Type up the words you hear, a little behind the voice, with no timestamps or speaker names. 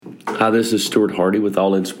Hi, this is Stuart Hardy with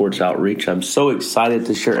All In Sports Outreach. I'm so excited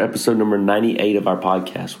to share episode number 98 of our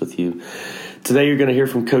podcast with you. Today you're going to hear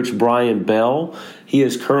from Coach Brian Bell. He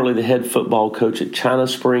is currently the head football coach at China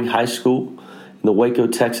Spring High School in the Waco,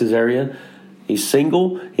 Texas area. He's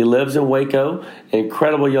single. He lives in Waco.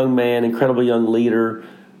 Incredible young man, incredible young leader,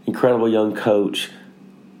 incredible young coach.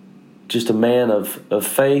 Just a man of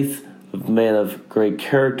faith, a man of great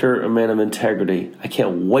character, a man of integrity. I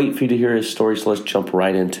can't wait for you to hear his story, so let's jump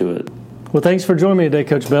right into it. Well, thanks for joining me today,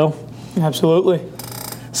 Coach Bell. Absolutely.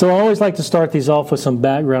 So I always like to start these off with some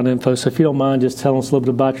background info, so if you don't mind just telling us a little bit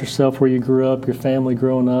about yourself, where you grew up, your family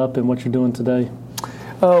growing up, and what you're doing today.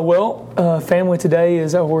 Family today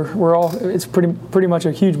is we're all. It's pretty much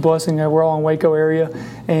a huge blessing. We're all in Waco area,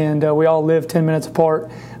 and we all live 10 minutes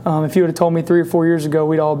apart. If you would have told me 3 or 4 years ago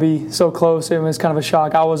we'd all be so close, it was kind of a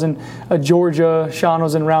shock. I was in Georgia, Sean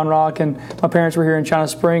was in Round Rock, and my parents were here in China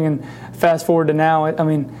Spring. And fast forward to now,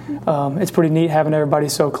 it's pretty neat having everybody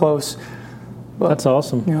so close. But, that's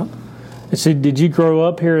awesome. Yeah. So did you grow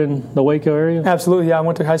up here in the Waco area? Absolutely, yeah. I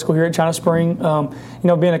went to high school here at China Spring.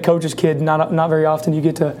 Being a coach's kid, not very often you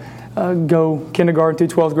get to go kindergarten through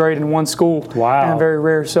 12th grade in one school. Wow. And very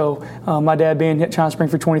rare. So my dad being at China Spring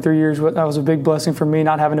for 23 years, that was a big blessing for me,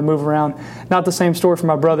 not having to move around. Not the same story for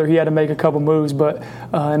my brother. He had to make a couple moves, but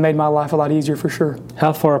it made my life a lot easier for sure.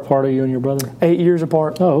 How far apart are you and your brother? 8 years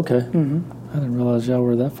apart. Oh, okay. Mm-hmm. I didn't realize y'all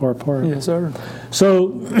were that far apart. Yes, sir.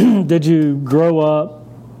 So did you grow up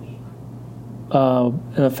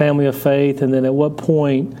in a family of faith, and then at what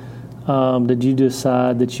point did you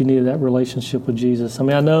decide that you needed that relationship with Jesus? I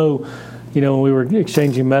mean, I know, when we were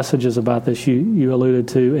exchanging messages about this, you alluded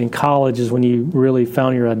to in college is when you really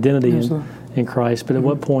found your identity in Christ, but at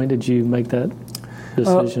what point did you make that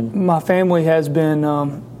decision? My family has been,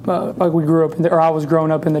 like we grew up, I was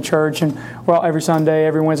growing up in the church, and every Sunday,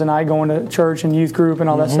 every Wednesday night going to church and youth group and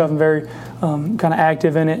all that stuff, and very kind of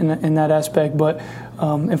active in it in that aspect. But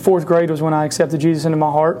in 4th grade was when I accepted Jesus into my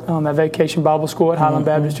heart at Vacation Bible School at Highland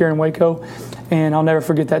Baptist here in Waco. And I'll never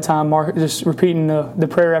forget that time, just repeating the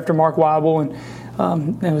prayer after Mark Weibel.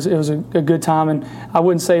 And it was a good time. And I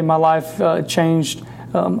wouldn't say my life changed.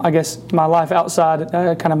 I guess my life outside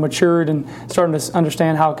kind of matured and starting to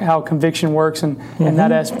understand how conviction works and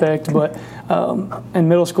that aspect. But in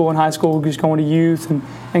middle school and high school, just going to youth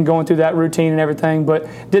and going through that routine and everything, but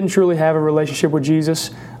didn't truly have a relationship with Jesus.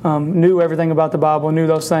 Knew everything about the Bible, knew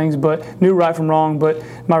those things, but knew right from wrong. But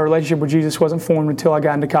my relationship with Jesus wasn't formed until I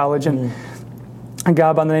got into college. And a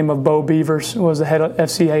guy by the name of Bo Beavers was the head of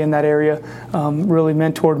FCA in that area, really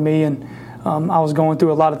mentored me. And I was going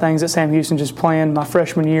through a lot of things at Sam Houston, just playing my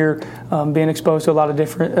freshman year, being exposed to a lot of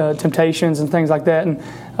different temptations and things like that,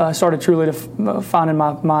 and started truly to finding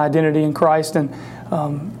my identity in Christ and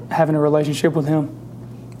having a relationship with Him.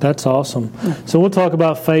 That's awesome. So we'll talk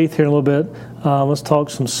about faith here in a little bit. Let's talk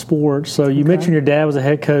some sports. So you mentioned your dad was a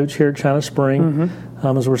head coach here at China Spring.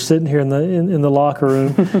 As we're sitting here in the locker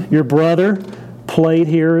room, your brother played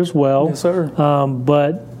here as well. Yes, sir.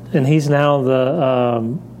 And he's now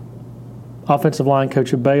the offensive line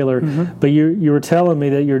coach at Baylor. But you were telling me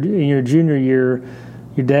that in your junior year,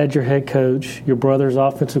 your dad's your head coach, your brother's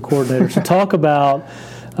offensive coordinator. So talk about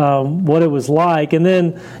what it was like, and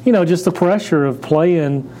then just the pressure of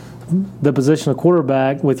playing the position of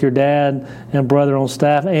quarterback with your dad and brother on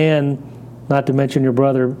staff, and not to mention your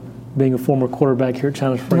brother being a former quarterback here at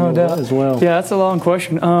China Spring as well. Yeah, that's a long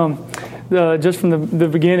question. Just from the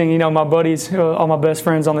beginning, my buddies, all my best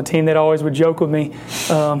friends on the team, they'd always would joke with me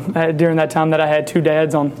during that time that I had 2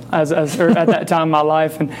 dads on at that time in my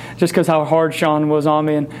life, and just because how hard Sean was on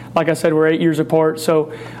me. And like I said, we're 8 years apart,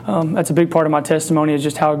 so that's a big part of my testimony is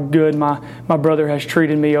just how good my brother has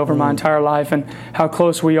treated me over my entire life, and how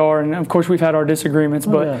close we are. And of course, we've had our disagreements,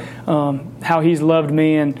 but how he's loved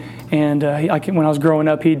me and when I was growing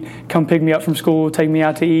up, he'd come pick me up from school, take me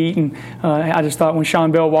out to eat, and I just thought when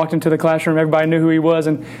Sean Bell walked into the classroom, everybody knew who he was,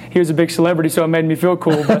 and he was a big celebrity, so it made me feel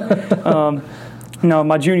cool. But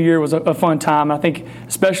my junior year was a fun time. I think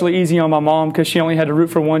especially easy on my mom because she only had to root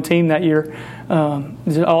for one team that year.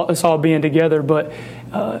 It's all being together, but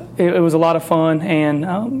it was a lot of fun,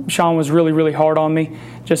 and Sean was really, really hard on me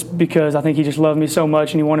just because I think he just loved me so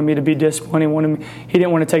much, and he wanted me to be disciplined. He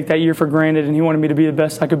didn't want to take that year for granted, and he wanted me to be the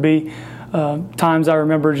best I could be. Times I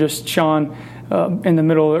remember just Sean in the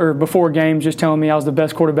middle or before games just telling me I was the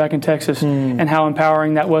best quarterback in Texas and how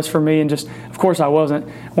empowering that was for me. And just, of course I wasn't.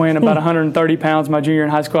 Weighing about 130 pounds my junior in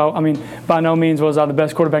high school, by no means was I the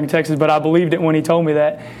best quarterback in Texas, but I believed it when he told me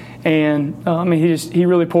that. And he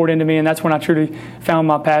really poured into me, and that's when I truly found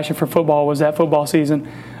my passion for football, was that football season.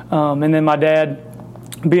 And then my dad,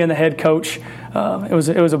 being the head coach, it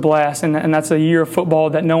was a blast, and that's a year of football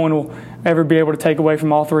that no one will ever be able to take away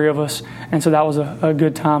from all three of us. And so that was a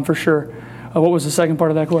good time for sure. What was the second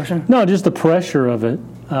part of that question? No, just the pressure of it.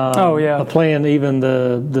 Of playing even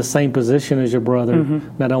the same position as your brother,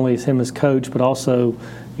 not only as him as coach, but also,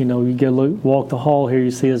 you go walk the hall here, you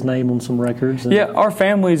see his name on some records. Yeah, our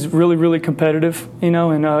family's really, really competitive,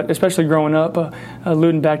 and especially growing up,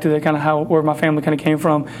 alluding back to the kind of where my family kind of came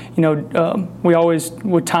from, we always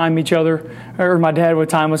would time each other, or my dad would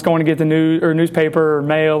time us going to get the news or newspaper or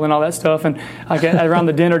mail and all that stuff, and around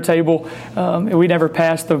the dinner table, we never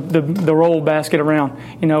passed the roll basket around.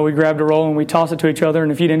 We grabbed a roll and we tossed it to each other,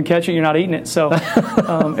 and if you didn't catch it, you're not eating it. So,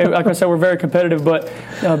 like I said, we're very competitive. But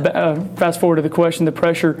fast forward to the question, the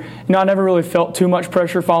pressure. I never really felt too much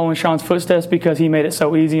pressure following Sean's footsteps because he made it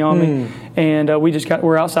so easy on me. And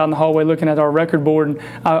we're outside in the hallway looking at our record board, and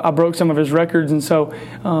I broke some of his records, and so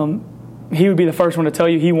he would be the first one to tell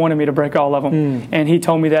you he wanted me to break all of them. And he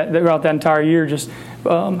told me that throughout that entire year, just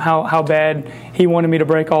how bad he wanted me to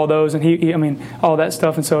break all those, and all that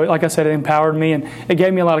stuff. And so, like I said, it empowered me, and it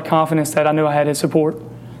gave me a lot of confidence that I knew I had his support.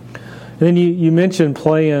 And then you mentioned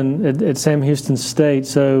playing at Sam Houston State.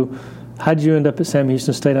 So how did you end up at Sam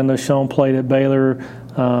Houston State? I know Sean played at Baylor.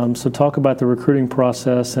 So talk about the recruiting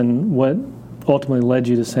process and what ultimately led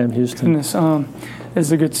you to Sam Houston. This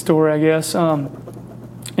is a good story, I guess.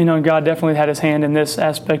 God definitely had his hand in this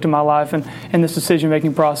aspect of my life and in this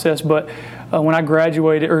decision-making process. But when I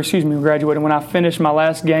graduated, when I finished my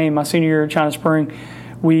last game, my senior year at China Spring,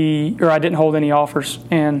 I didn't hold any offers.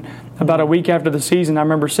 And about a week after the season, I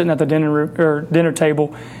remember sitting at the dinner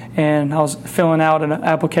table, and I was filling out an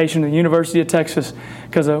application to the University of Texas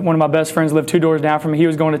because one of my best friends lived 2 doors down from me. He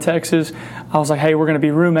was going to Texas. I was like, hey, we're going to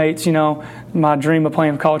be roommates. My dream of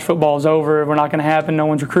playing college football is over. We're not going to happen. No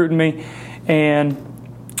one's recruiting me. And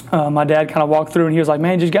my dad kind of walked through, and he was like,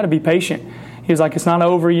 man, you just got to be patient. He was like, it's not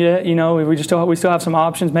over yet, we still have some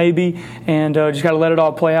options maybe, and just got to let it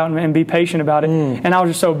all play out and be patient about it. And I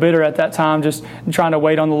was just so bitter at that time, just trying to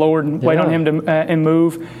wait on the Lord and wait on him to and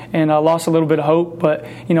move, and I lost a little bit of hope. But,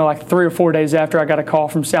 like 3 or 4 days after, I got a call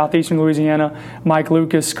from Southeastern Louisiana. Mike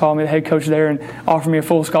Lucas called me, the head coach there, and offered me a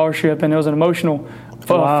full scholarship, and it was an emotional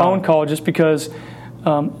phone call just because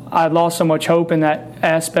I had lost so much hope in that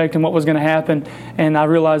aspect and what was going to happen, and I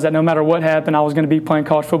realized that no matter what happened, I was going to be playing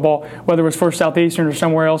college football, whether it was for Southeastern or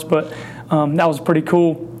somewhere else. But that was pretty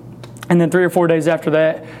cool. And then 3 or 4 days after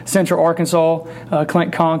that, Central Arkansas,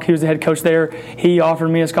 Clint Conk, he was the head coach there, he offered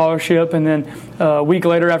me a scholarship. And then a week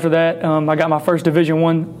later after that, I got my first Division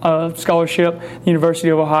I scholarship, University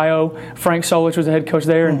of Ohio. Frank Solich was the head coach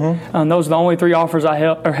there. And those are the only 3 offers I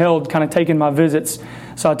held kind of taking my visits.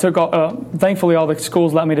 So I took, thankfully, all the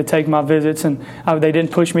schools let me to take my visits, and they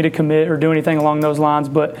didn't push me to commit or do anything along those lines.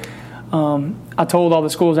 But I told all the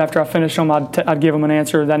schools after I finished them, I'd give them an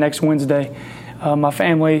answer that next Wednesday. My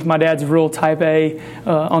family, my dad's real type A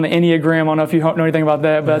on the Enneagram. I don't know if you know anything about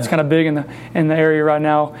that, but that's kind of big in the area right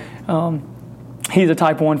now. He's a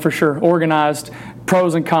type 1 for sure, organized,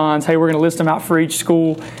 pros and cons. Hey, we're going to list them out for each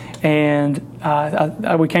school. And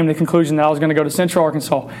we came to the conclusion that I was going to go to Central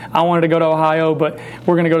Arkansas. I wanted to go to Ohio, but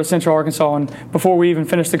we're going to go to Central Arkansas. And before we even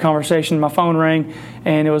finished the conversation, my phone rang,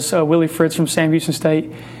 and it was Willie Fritz from Sam Houston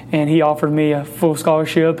State, and he offered me a full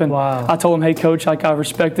scholarship. And I told him, hey, Coach, I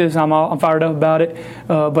respect this. I'm fired up about it,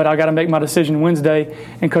 but I got to make my decision Wednesday.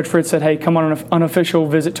 And Coach Fritz said, hey, come on an unofficial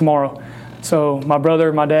visit tomorrow. So my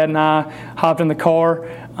brother, my dad, and I hopped in the car.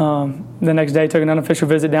 The next day, took an unofficial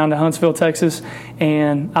visit down to Huntsville, Texas,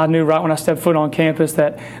 and I knew right when I stepped foot on campus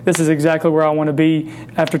that this is exactly where I want to be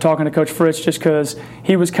after talking to Coach Fritz, just because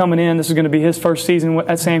he was coming in. This was going to be his first season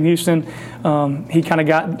at Sam Houston. He kind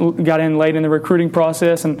of got in late in the recruiting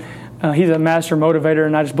process, and he's a master motivator,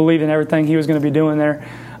 and I just believed in everything he was going to be doing there.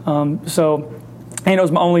 And it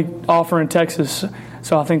was my only offer in Texas.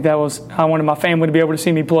 So I think I wanted my family to be able to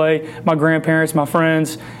see me play, my grandparents, my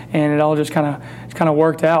friends, and it all just kind of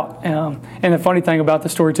worked out. And the funny thing about the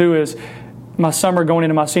story too is, my summer going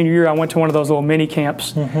into my senior year, I went to one of those little mini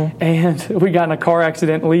camps, and we got in a car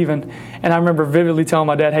accident leaving. And I remember vividly telling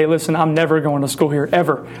my dad, "Hey, listen, I'm never going to school here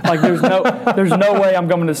ever. Like, there's no way I'm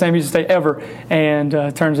going to Sam Houston State ever." And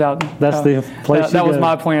turns out that's the place. That was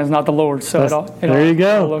my plans, not the Lord's. So it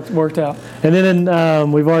all worked out. And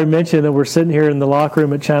then we've already mentioned that we're sitting here in the locker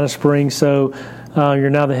room at China Springs. So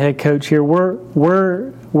you're now the head coach here.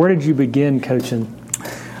 Where did you begin coaching?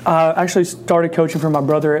 I actually started coaching for my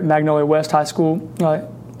brother at Magnolia West High School,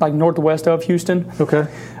 like northwest of Houston. Okay.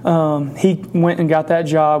 He went and got that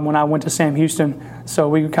job when I went to Sam Houston. So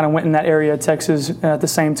we kind of went in that area of Texas at the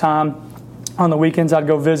same time. On the weekends, I'd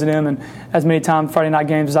go visit him, and as many times Friday night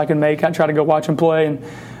games as I could make, I'd try to go watch him play. And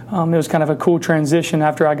it was kind of a cool transition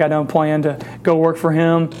after I got done playing to go work for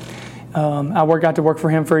him. I got to work for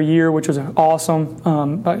him for a year, which was awesome.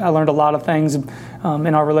 I learned a lot of things,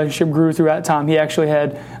 and our relationship grew through that time. He actually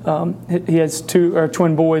he has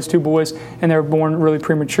twin boys, and they were born really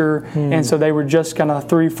premature, and so they were just kind of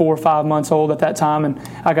 3, 4, 5 months old at that time, and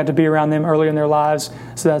I got to be around them early in their lives.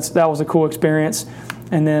 So that was a cool experience.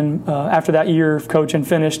 And then after that year of coaching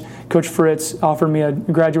finished, Coach Fritz offered me a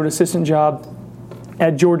graduate assistant job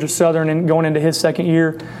at Georgia Southern, and going into his second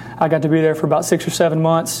year, I got to be there for about 6 or 7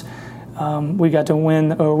 months. We got to win.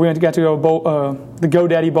 We got to go the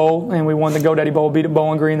GoDaddy Bowl, and we won the GoDaddy Bowl, beat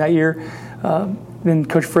Bowling Green that year. Then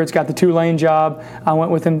Coach Fritz got the Tulane job. I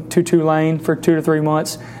went with him to Tulane for 2 to 3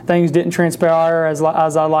 months. Things didn't transpire as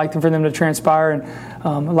I liked for them to transpire, and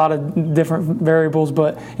a lot of different variables,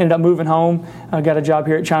 but ended up moving home. I got a job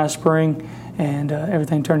here at China Spring, and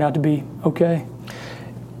everything turned out to be okay.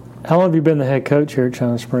 How long have you been the head coach here at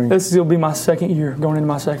China Spring? This will be my second year, going into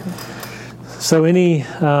my second. So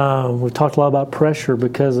we've talked a lot about pressure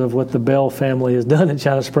because of what the Bell family has done at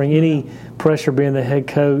China Spring. Any pressure being the head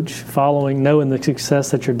coach, knowing the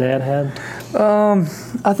success that your dad had?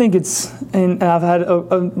 I think and I've had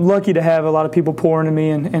lucky to have a lot of people pour into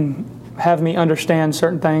me and have me understand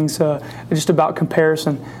certain things just about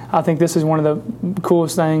comparison. I think this is one of the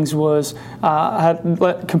coolest things was I had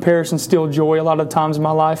let comparison steal joy a lot of times in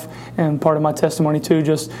my life, and part of my testimony too,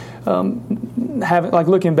 just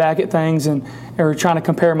looking back at things or trying to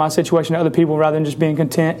compare my situation to other people rather than just being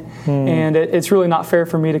content. And it's really not fair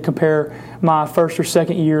for me to compare my first or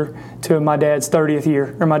second year to my dad's 30th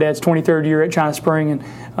year or my dad's 23rd year at China Spring, and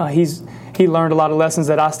he learned a lot of lessons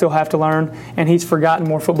that I still have to learn, and he's forgotten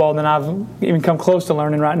more football than I've even come close to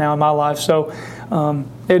learning right now in my life. So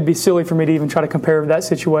it would be silly for me to even try to compare that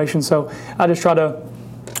situation. So I just try to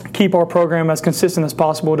keep our program as consistent as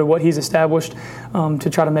possible to what he's established, to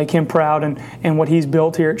try to make him proud and what he's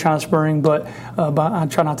built here at China Spring. But I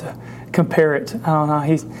try not to compare it. I don't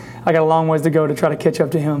know. I got a long ways to go to try to catch up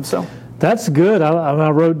to him. So. That's good.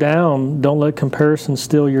 I wrote down, don't let comparison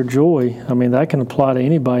steal your joy. I mean, that can apply to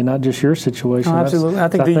anybody, not just your situation. Oh, absolutely. I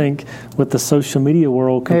think with the social media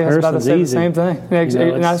world, comparison's easy. The same thing.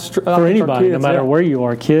 Yeah, for anybody, kids, no matter where you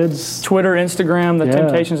are. Kids. Twitter, Instagram, the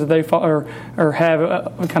temptations that they or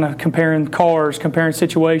have kind of comparing cars, comparing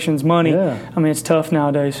situations, money. Yeah. I mean, it's tough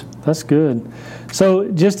nowadays. That's good. So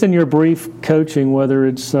just in your brief coaching, whether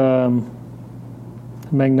it's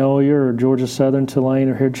Magnolia or Georgia Southern, Tulane,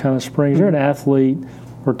 or here at China Springs, you're an athlete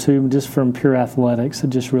or two just from pure athletics that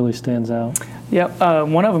just really stands out. Yep.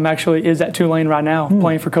 One of them actually is at Tulane right now,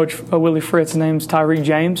 playing for Coach Willie Fritz. His name's Tyreek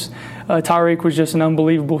James. Tyreek was just an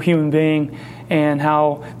unbelievable human being, and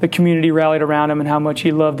how the community rallied around him and how much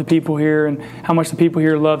he loved the people here and how much the people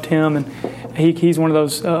here loved him. And he's one of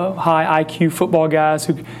those high IQ football guys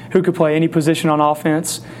who could play any position on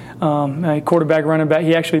offense. A quarterback, running back.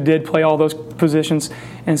 He actually did play all those positions,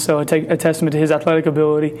 and so I take a testament to his athletic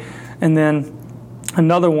ability. And then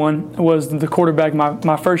another one was the quarterback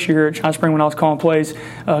my first year at China Spring when I was calling plays,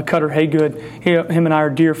 Cutter Haygood. Him and I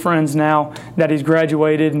are dear friends now that he's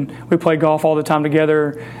graduated, and we play golf all the time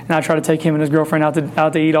together. And I try to take him and his girlfriend out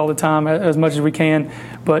to eat all the time as much as we can.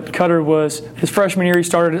 But Cutter was, his freshman year, he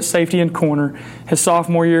started at safety and corner. His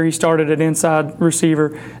sophomore year, he started at inside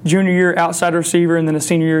receiver. Junior year, outside receiver. And then his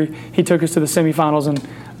senior year, he took us to the semifinals, and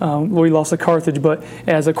we lost to Carthage, but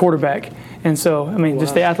as a quarterback. And so, I mean,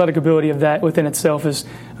 just the athletic ability of that within itself is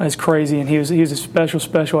crazy. And he was a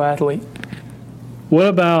special athlete. What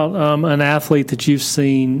about an athlete that you've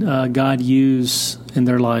seen God use in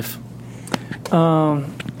their life?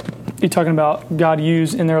 You're talking about God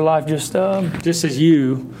use in their life, just as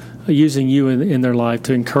you using you in their life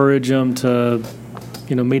to encourage them to,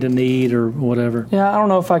 meet a need or whatever. Yeah, I don't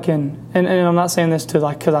know if I can, and I'm not saying this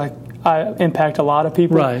because I impact a lot of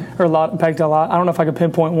people, right? Or impact a lot. I don't know if I could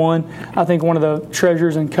pinpoint one. I think one of the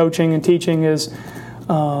treasures in coaching and teaching is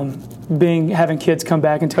having kids come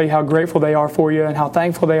back and tell you how grateful they are for you and how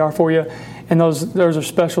thankful they are for you. And those are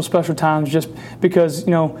special times, just because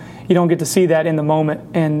you don't get to see that in the moment,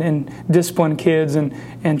 and discipline kids and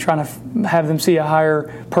trying to have them see a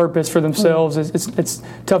higher purpose for themselves. It's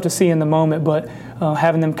tough to see in the moment, but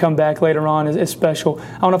having them come back later on is special.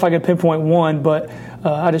 I don't know if I could pinpoint one, but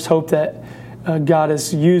I just hope that God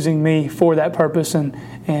is using me for that purpose and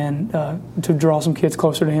to draw some kids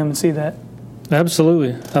closer to Him and see that.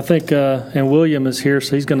 Absolutely. I think, and William is here,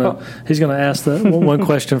 so he's gonna ask the one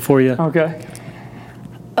question for you. Okay.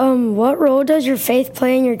 What role does your faith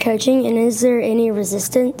play in your coaching, and is there any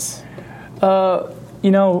resistance? That's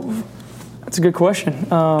a good question.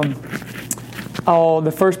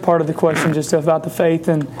 the first part of the question, just about the faith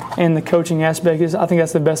and the coaching aspect, is I think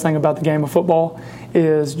that's the best thing about the game of football,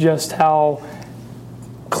 is just how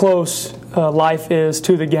close life is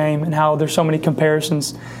to the game and how there's so many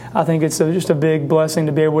comparisons. I think it's just a big blessing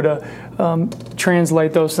to be able to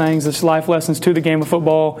translate those things, those life lessons, to the game of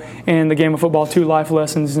football, and the game of football to life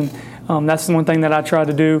lessons. And that's the one thing that I try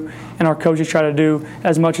to do, and our coaches try to do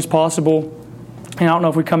as much as possible. And I don't know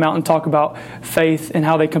if we come out and talk about faith and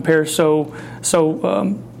how they compare so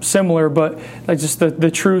similar, but like just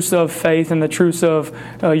the truths of faith and the truths of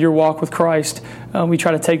your walk with Christ. We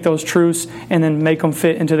try to take those truths and then make them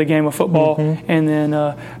fit into the game of football, and then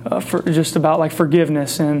for just about like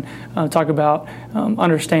forgiveness and talk about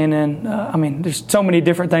understanding. There's so many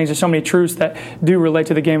different things. There's so many truths that do relate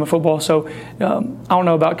to the game of football. So I don't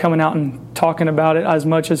know about coming out and talking about it as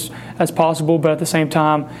much as possible, but at the same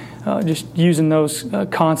time, just using those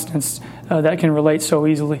constants that can relate so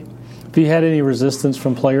easily. Have you had any resistance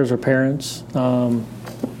from players or parents,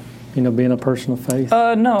 being a person of faith?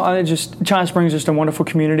 No, China Springs is just a wonderful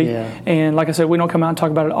community. Yeah. And like I said, we don't come out and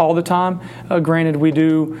talk about it all the time. Granted, we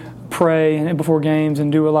do pray before games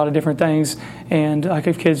and do a lot of different things. And like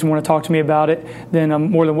if kids want to talk to me about it, then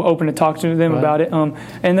I'm more than open to talk to them about it.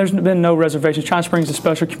 And there's been no reservations. China Springs is a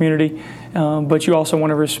special community, but you also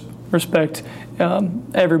want to respect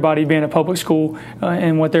everybody being a public school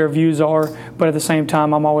and what their views are. But at the same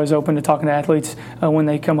time, I'm always open to talking to athletes when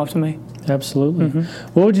they come up to me. Absolutely.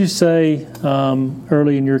 What would you say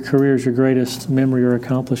early in your career is your greatest memory or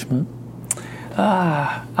accomplishment?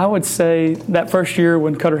 I would say that first year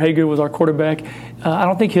when Cutter Haygood was our quarterback, I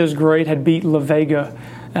don't think his grade had beat La Vega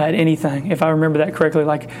at anything, if I remember that correctly.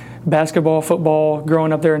 Like basketball, football,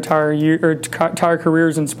 growing up their entire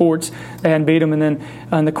careers in sports, they hadn't beat them. And then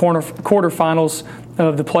in the quarterfinals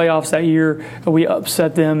of the playoffs that year, we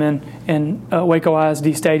upset them in Waco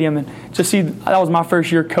ISD Stadium. And to see, that was my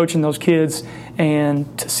first year coaching those kids,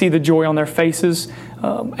 and to see the joy on their faces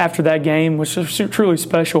after that game was just truly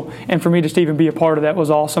special. And for me just to even be a part of that was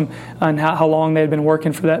awesome, and how long they had been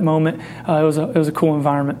working for that moment. It was a cool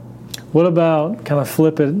environment. What about, kind of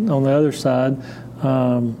flip it on the other side,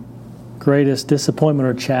 greatest disappointment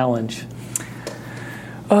or challenge?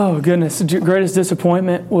 Oh, goodness. Greatest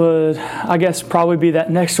disappointment would, I guess, probably be that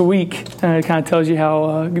next week. It kind of tells you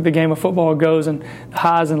how the game of football goes, and the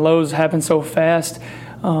highs and lows happen so fast.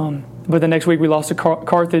 But the next week we lost to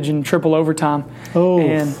Carthage in triple overtime. Oh.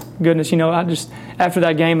 And goodness, after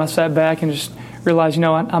that game I sat back and just realized,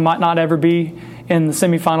 I might not ever be in the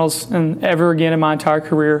semifinals and ever again in my entire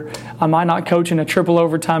career. I might not coach in a triple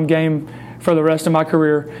overtime game for the rest of my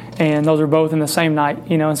career. And those are both in the same night,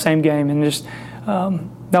 in same game. And just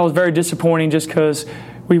that was very disappointing, just because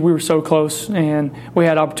we were so close and we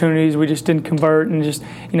had opportunities. We just didn't convert, and just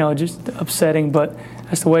upsetting. But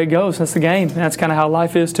that's the way it goes. That's the game. And that's kind of how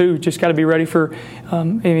life is too. Just got to be ready for.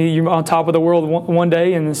 You're on top of the world one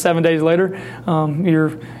day, and then 7 days later,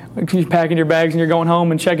 you're packing your bags and you're going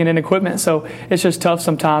home and checking in equipment. So it's just tough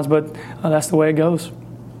sometimes, but that's the way it goes.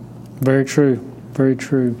 Very true. Very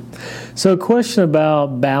true. So a question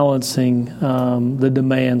about balancing the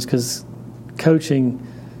demands, because coaching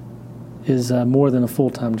is more than a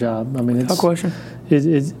full-time job. It's no question.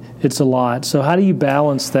 It's a lot. So how do you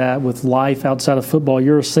balance that with life outside of football?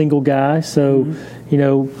 You're a single guy, so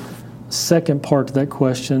second part to that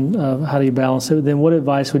question of how do you balance it. Then what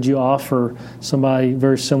advice would you offer somebody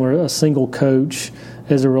very similar, a single coach,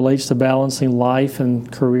 as it relates to balancing life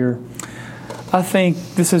and career? I think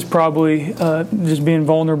this is probably just being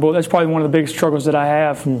vulnerable. That's probably one of the biggest struggles that I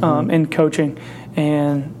have in coaching.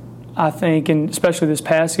 And I think, and especially this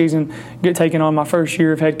past season, taking on my first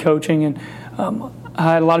year of head coaching, and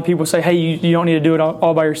I had a lot of people say, hey, you don't need to do it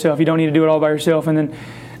all by yourself. You don't need to do it all by yourself. And then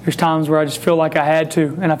there's times where I just feel like I had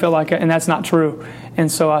to, and I feel like, and that's not true.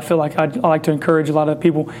 And so I feel like I like to encourage a lot of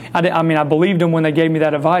people. I believed them when they gave me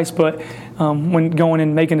that advice, but when going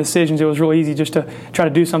and making decisions, it was really easy just to try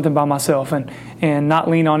to do something by myself and not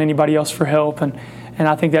lean on anybody else for help. And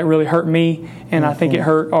I think that really hurt me, and I think it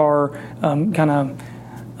hurt our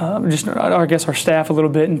our staff a little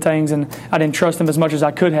bit and things, and I didn't trust them as much as I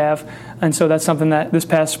could have. And so that's something that this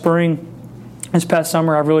past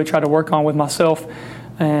summer, I've really tried to work on with myself,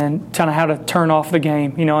 and kind of how to turn off the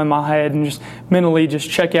game, in my head, and just mentally just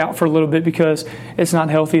check out for a little bit, because it's not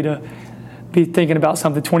healthy to be thinking about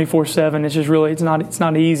something 24/7. It's just really, it's not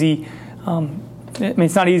easy.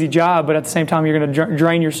 It's not an easy job, but at the same time, you're going to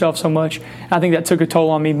drain yourself so much. I think that took a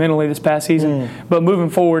toll on me mentally this past season. But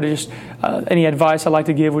moving forward, just any advice I'd like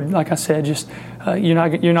to give would, like I said, just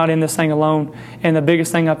you're not in this thing alone. And the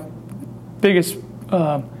biggest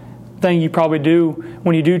thing you probably do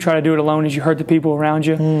when you do try to do it alone is you hurt the people around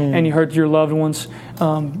you and you hurt your loved ones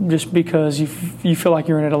just because you feel like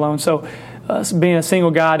you're in it alone. So being a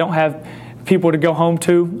single guy, I don't have people to go home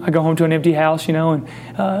to. I go home to an empty house, and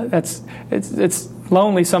it's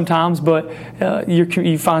lonely sometimes, but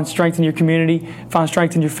you find strength in your community, find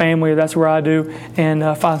strength in your family. That's where I do,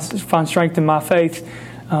 and find strength in my faith,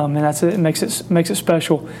 and that's it. It makes it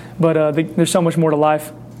special. But there's so much more to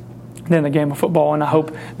life than the game of football, and I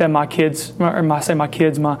hope that my kids,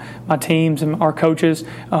 my teams and our coaches,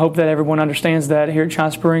 I hope that everyone understands that here at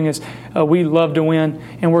China Spring is we love to win,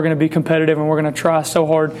 and we're going to be competitive, and we're going to try so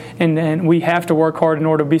hard, and we have to work hard in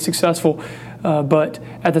order to be successful, but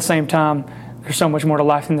at the same time, there's so much more to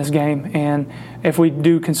life in this game, and if we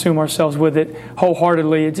do consume ourselves with it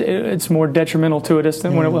wholeheartedly, it's more detrimental to us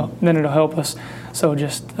than it'll help us. So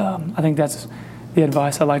just I think that's the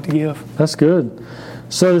advice I'd like to give. That's good.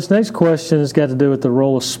 So this next question has got to do with the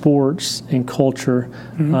role of sports in culture.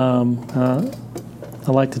 I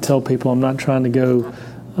like to tell people I'm not trying to go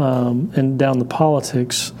and down the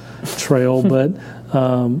politics trail, but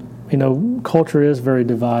culture is very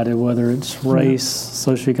divided, whether it's race,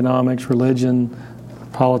 socioeconomics, religion,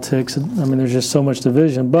 politics. I mean, there's just so much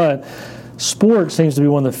division. But sport seems to be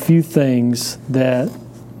one of the few things that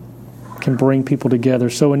can bring people together.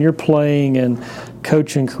 So in your playing and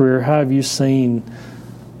coaching career, how have you seen,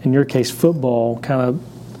 in your case, football kind of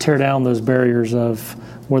tear down those barriers of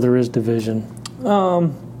where there is division?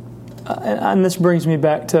 And this brings me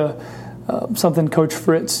back to something Coach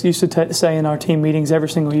Fritz used to say in our team meetings every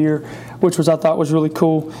single year, which I thought was really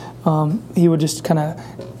cool. He would just kind of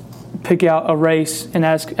pick out a race and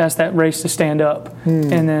ask that race to stand up.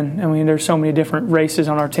 And then, there's so many different races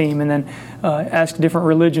on our team, and then ask different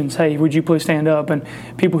religions, hey, would you please stand up? And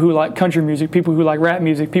people who like country music, people who like rap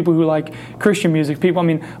music, people who like Christian music,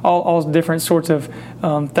 all different sorts of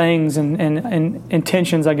things and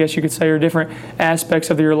intentions, I guess you could say, or different aspects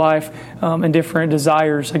of your life and different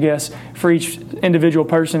desires, I guess, for each individual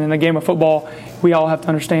person. In the game of football, we all have to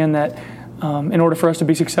understand that in order for us to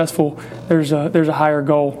be successful, there's a higher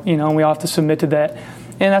goal, and we all have to submit to that.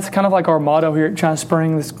 And that's kind of like our motto here at China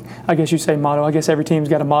Spring. This, I guess you say motto. I guess every team's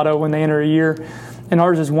got a motto when they enter a year, and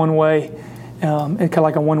ours is one way. It's kind of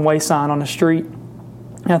like a one-way sign on the street.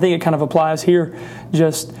 And I think it kind of applies here.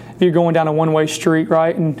 Just if you're going down a one-way street,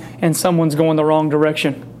 right, and someone's going the wrong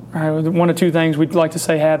direction, right? One of two things we'd like to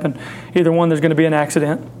say happen. Either one, there's going to be an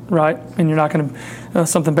accident, right, and you're not going to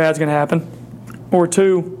something bad's going to happen, or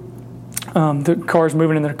two, the car's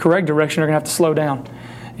moving in the correct direction, are going to have to slow down.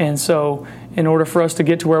 And so in order for us to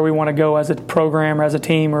get to where we want to go as a program or as a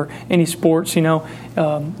team or any sports, we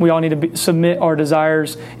all need to submit our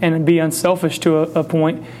desires and be unselfish to a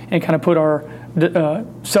point and kind of put our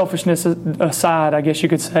selfishness aside, I guess you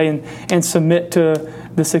could say, and submit to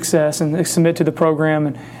the success and submit to the program.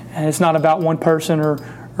 And it's not about one person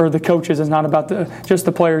or the coaches. It's not about just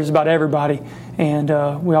the players. It's about everybody. And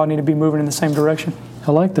we all need to be moving in the same direction.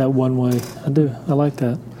 I like that one way. I do. I like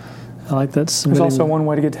that. I like that. There's also one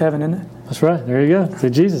way to get to heaven, isn't it? That's right. There you go. To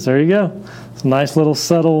Jesus. There you go. It's a nice little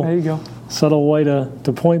subtle. There you go. Subtle way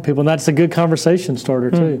to point people, and that's a good conversation starter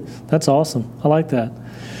too. That's awesome. I like that.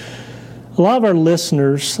 A lot of our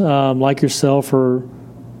listeners, like yourself, are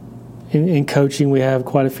in coaching. We have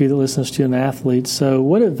quite a few that listen to student athletes. So,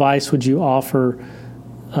 what advice would you offer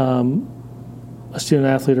a student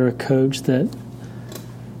athlete or a coach that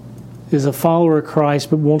is a follower of Christ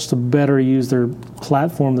but wants to better use their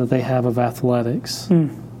platform that they have of athletics?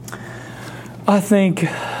 I think,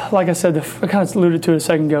 like I said, I kind of alluded to it a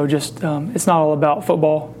second ago, just it's not all about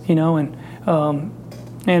football, and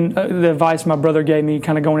the advice my brother gave me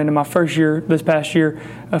kind of going into my first year, this past year,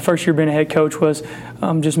 first year being a head coach, was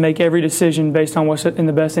just make every decision based on what's in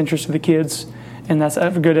the best interest of the kids. And that's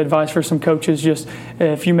good advice for some coaches. Just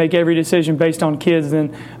if you make every decision based on kids,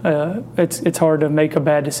 then it's hard to make a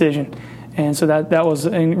bad decision. And so that was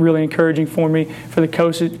really encouraging for me for the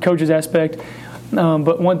coaches aspect.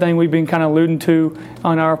 But one thing we've been kind of alluding to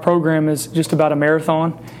on our program is just about a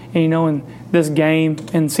marathon. And this game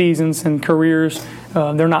and seasons and careers,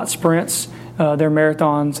 they're not sprints. They're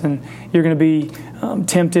marathons, and you're going to be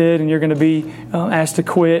tempted, and you're going to be asked to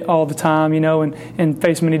quit all the time, and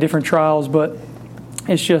face many different trials. But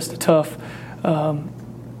it's just tough.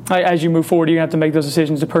 As you move forward, you're going to have to make those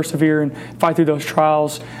decisions to persevere and fight through those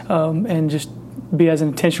trials, and just be as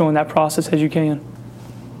intentional in that process as you can.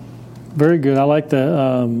 Very good. I like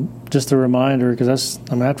the just a reminder, because I'm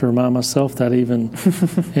gonna have to remind myself that even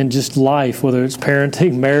in just life, whether it's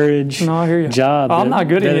parenting, marriage, No, I hear you. job. I'm not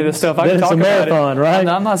good at any of this stuff. I can talk it's a about marathon, it. right?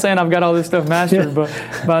 I'm not saying I've got all this stuff mastered, but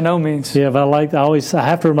by no means. Yeah, but I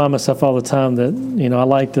have to remind myself all the time that I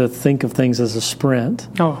like to think of things as a sprint.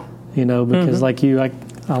 Oh, Because like you, I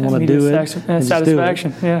want to do it. And just do it.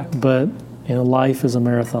 Satisfaction. Yeah, But life is a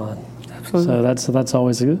marathon. absolutely. So that's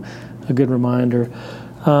always a good reminder.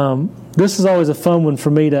 This is always a fun one for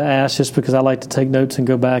me to ask, just because I like to take notes and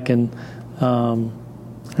go back and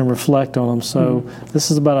reflect on them. So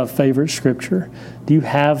this is about a favorite scripture. Do you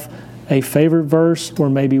have a favorite verse, or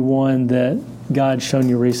maybe one that God's shown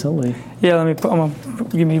you recently? Yeah,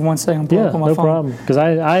 give me 1 second. Pull up on my no phone. problem. Because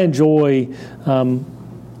I enjoy.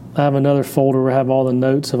 I have another folder where I have all the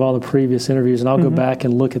notes of all the previous interviews, and I'll go back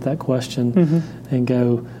and look at that question and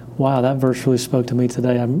go, wow, that verse really spoke to me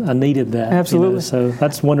today. I needed that. Absolutely. So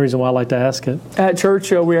that's one reason why I like to ask it. At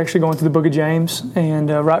church, we're actually going through the book of James, and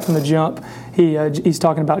right from the jump, he's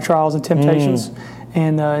talking about trials and temptations.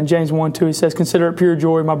 And in James 1:2, he says, "Consider it pure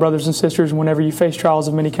joy, my brothers and sisters, whenever you face trials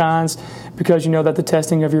of many kinds, because you know that the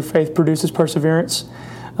testing of your faith produces perseverance."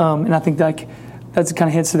 And I think that's kind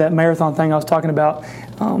of hints to that marathon thing I was talking about.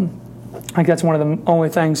 I think that's one of the only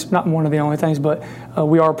things, not one of the only things, but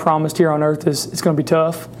we are promised here on earth is it's going to be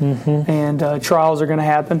tough, and trials are going to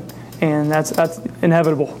happen, and that's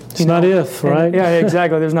inevitable. It's not if, right? Yeah,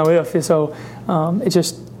 exactly. There's no if. So it's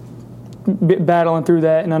just battling through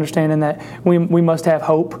that and understanding that we must have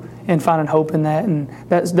hope and finding hope in that. And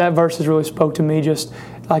that verse has really spoke to me, just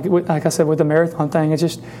like I said with the marathon thing. It's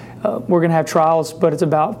just we're going to have trials, but it's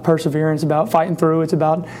about perseverance, about fighting through. It's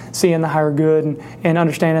about seeing the higher good and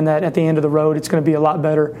understanding that at the end of the road, it's going to be a lot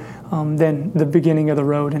better than the beginning of the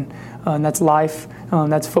road. And that's life.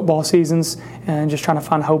 That's football seasons, and just trying to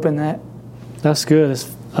find hope in that. That's good.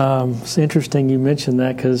 It's interesting you mentioned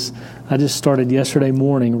that, because I just started yesterday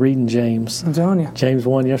morning reading James. I'm telling you. James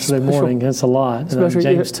 1 yesterday morning. That's a lot. And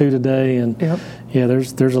James 2 today. And yeah,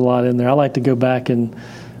 there's a lot in there. I like to go back and,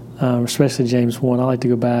 especially James 1, I like to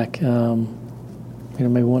go back,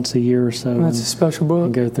 maybe once a year or so. That's a special book.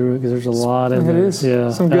 And go through it, because there's a lot in there. It is. Yeah.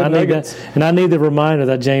 Some good nuggets. And I need the reminder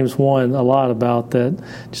that James 1 a lot about that,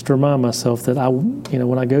 just to remind myself that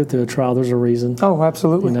when I go through a trial, there's a reason. Oh,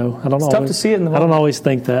 absolutely. It's tough to see it in the moment. I don't always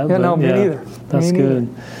think that. Yeah, no, me neither. That's good.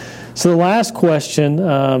 So the last question,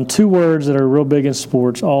 2 words that are real big in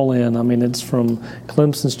sports, all in. I mean, it's from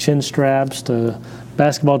Clemson's chin straps to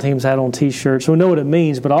basketball teams had on T-shirts. So we know what it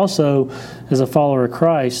means, but also as a follower of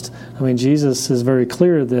Christ, I mean, Jesus is very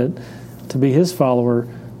clear that to be his follower,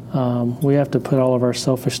 we have to put all of our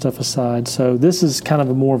selfish stuff aside. So this is kind of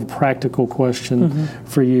more of a practical question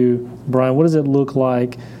for you, Brian. What does it look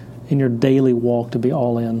like in your daily walk to be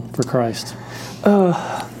all in for Christ?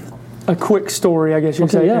 A quick story, I guess you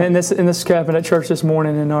could say. Yeah. And this happened at church this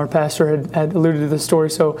morning, and our pastor had alluded to this story.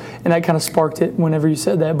 So, and that kind of sparked it whenever you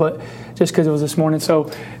said that, but just because it was this morning.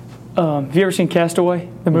 So, have you ever seen Castaway,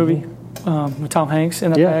 the movie with Tom Hanks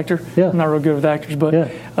and that actor? Yeah. I'm not real good with actors, but in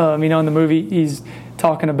the movie he's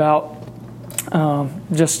talking about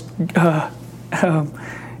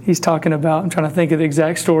he's talking about, I'm trying to think of the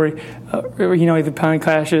exact story. The plane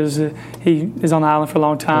crashes. He is on the island for a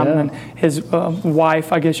long time, and then his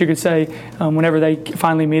wife, I guess you could say, whenever they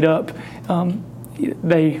finally meet up,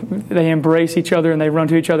 they embrace each other and they run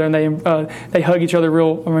to each other and they hug each other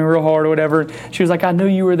real hard or whatever. She was like, "I knew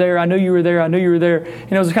you were there. I knew you were there. I knew you were there."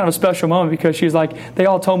 And it was kind of a special moment, because she was like, "They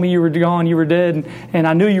all told me you were gone, you were dead, and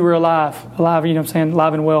I knew you were alive. Alive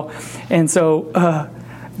and well." And so.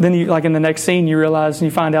 Then you, like in the next scene, you realize and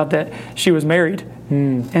you find out that she was married.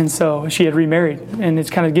 And so she had remarried. And it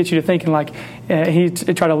kind of gets you to thinking, like, he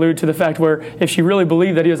tried to allude to the fact where if she really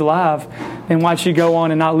believed that he was alive, then why'd she go on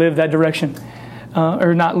and not live that direction?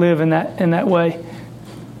 Or not live in that way?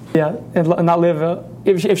 Yeah, and not live...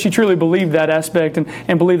 If she truly believed that aspect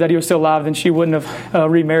and believed that he was still alive, then she wouldn't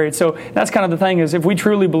have remarried. So that's kind of the thing, is if we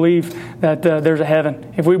truly believe that there's a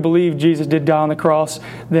heaven, if we believe Jesus did die on the cross,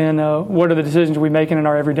 then what are the decisions we're making in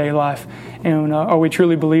our everyday life? And are we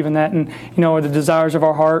truly believing that? And, are the desires of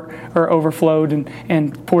our heart are overflowed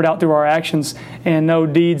and poured out through our actions? And no,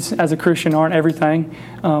 deeds as a Christian aren't everything,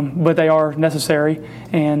 but they are necessary.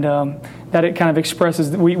 And that it kind of expresses,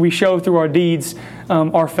 we show through our deeds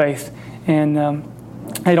our faith. And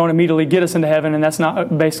they don't immediately get us into heaven, and that's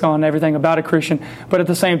not based on everything about a Christian. But at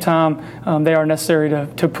the same time, they are necessary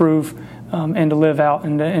to prove and to live out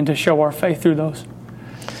and to show our faith through those.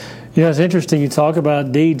 It's interesting you talk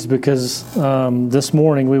about deeds, because this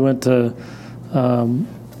morning we went to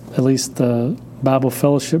at least the Bible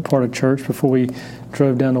fellowship part of church before we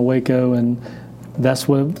drove down to Waco, and that's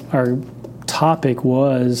what our topic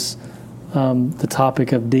was, the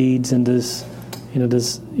topic of deeds, and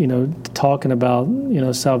talking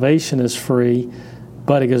about, salvation is free,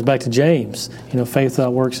 but it goes back to James. Faith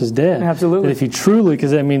without works is dead. Absolutely. That if you truly,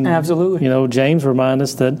 absolutely. James reminds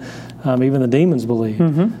us that even the demons believe.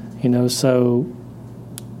 Mm-hmm. So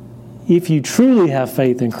if you truly have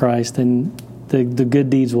faith in Christ, then the good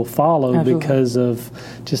deeds will follow. Absolutely. Because of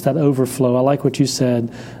just that overflow. I like what you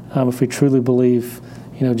said. If we truly believe,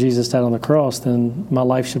 Jesus died on the cross, then my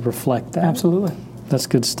life should reflect that. Absolutely. That's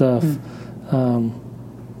good stuff.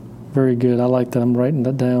 Very good. I like that. I'm writing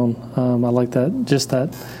that down. I like that. Just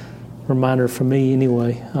that reminder for me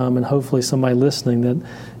anyway. And hopefully somebody listening, that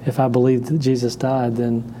if I believe that Jesus died,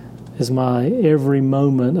 then is my every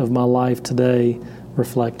moment of my life today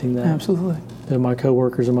reflecting that. Absolutely. Are my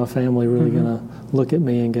coworkers and my family really going to look at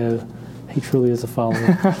me and go, he truly is a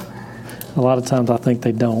follower? A lot of times I think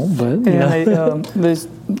they don't, but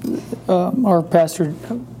our pastor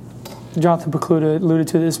Jonathan Pecluda alluded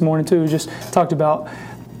to this morning too. Just talked about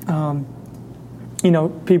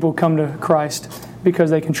people come to Christ because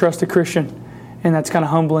they can trust a Christian, and that's kind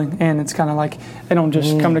of humbling. And it's kind of like they don't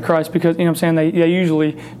just come to Christ because they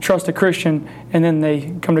usually trust a Christian, and then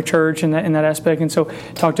they come to church in that aspect. And so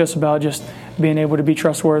talk to us about just being able to be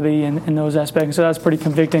trustworthy in those aspects. And so that's pretty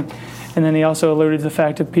convicting. And then he also alluded to the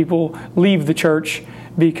fact that people leave the church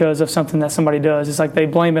because of something that somebody does. It's like they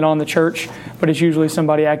blame it on the church, but it's usually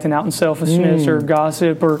somebody acting out in selfishness or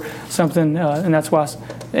gossip or something, and that's why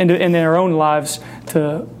in their own lives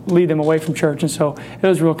to lead them away from church. And so it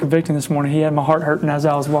was real convicting this morning. He had my heart hurting as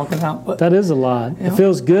I was walking out. But that is a lot. It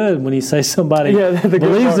feels good when you say somebody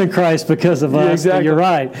believes in Christ because of us. Exactly. But you're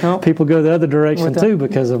right. People go the other direction too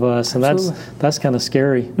because of us, and that's kind of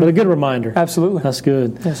scary. But a good reminder. Absolutely. That's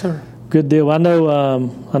good. Yes, sir. Good deal. I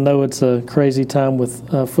know it's a crazy time with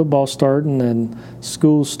football starting and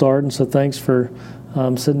school starting, so thanks for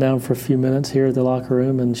sitting down for a few minutes here at the locker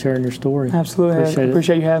room and sharing your story. Absolutely.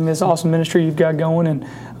 Appreciate you having me. It's an awesome ministry you've got going, and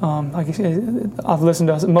like I said, I've listened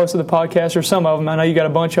to most of the podcasts, or some of them. I know you got a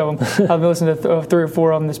bunch of them. I've listened to 3 or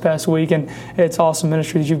 4 of them this past week, and it's awesome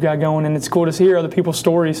ministry that you've got going, and it's cool to hear other people's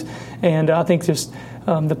stories. And I think just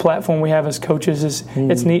the platform we have as coaches is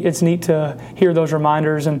it's neat. It's neat to hear those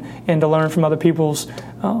reminders and to learn from other people's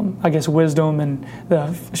wisdom and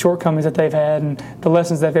the shortcomings that they've had and the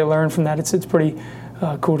lessons that they learned from that. It's pretty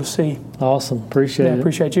cool to see. Awesome. Appreciate it.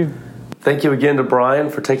 Appreciate you. Thank you again to Brian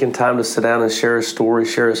for taking time to sit down and share his story,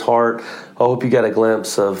 share his heart. I hope you got a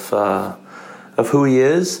glimpse of who he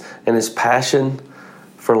is and his passion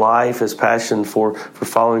for life, his passion for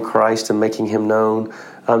following Christ and making him known.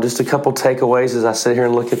 Just a couple takeaways as I sit here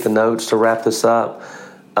and look at the notes to wrap this up.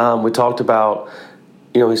 We talked about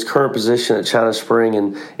his current position at China Spring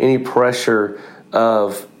and any pressure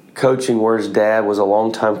of coaching where his dad was a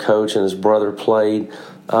longtime coach and his brother played.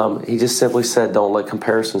 He just simply said, don't let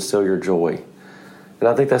comparison steal your joy. And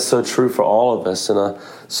I think that's so true for all of us in a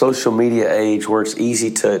social media age where it's easy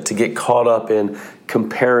to get caught up in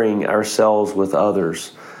comparing ourselves with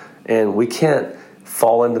others. And we can't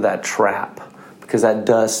fall into that trap because that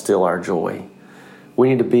does steal our joy. We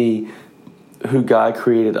need to be who God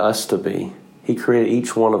created us to be. He created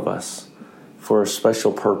each one of us for a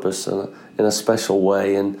special purpose and in a special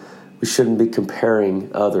way. And we shouldn't be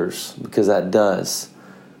comparing others because that does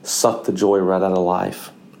suck the joy right out of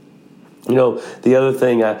life. The other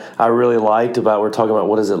thing I really liked about, we're talking about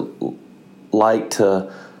what is it like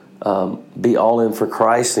to be all in for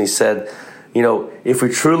Christ. And he said, if we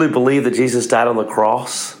truly believe that Jesus died on the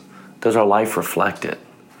cross, does our life reflect it?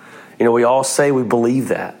 We all say we believe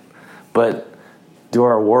that, but do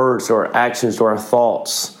our words, do our actions, do our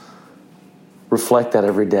thoughts reflect that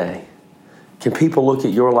every day? Can people look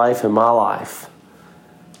at your life and my life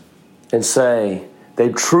and say they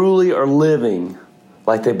truly are living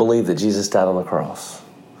like they believe that Jesus died on the cross?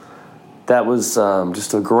 That was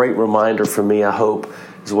just a great reminder for me, I hope,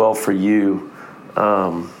 as well for you,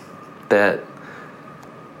 that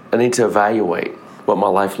I need to evaluate what my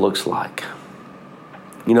life looks like.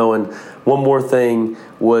 And one more thing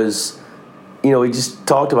was, he just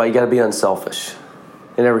talked about you got to be unselfish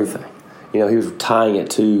in everything. He was tying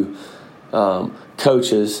it to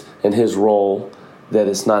coaches and his role, that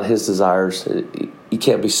it's not his desires. You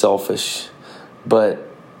can't be selfish. But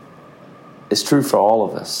it's true for all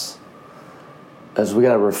of us, as we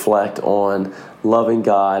got to reflect on loving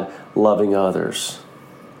God, loving others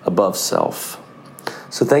above self.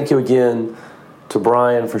 So thank you again to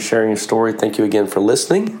Brian for sharing his story. Thank you again for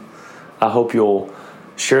listening. I hope you'll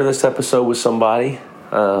share this episode with somebody.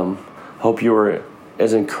 I hope you were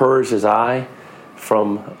as encouraged as I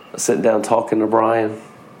from sitting down talking to Brian.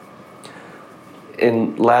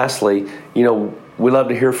 And lastly, we love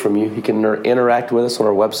to hear from you. You can interact with us on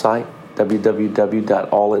our website,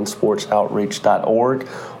 www.allinsportsoutreach.org,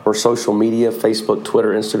 or social media, Facebook,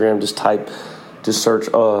 Twitter, Instagram. Just search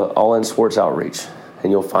All In Sports Outreach,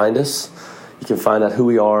 and you'll find us. You can find out who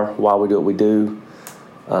we are, why we do what we do,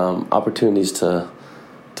 opportunities to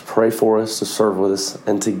pray for us, to serve with us,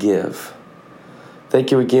 and to give.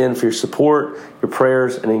 Thank you again for your support, your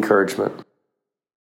prayers, and encouragement.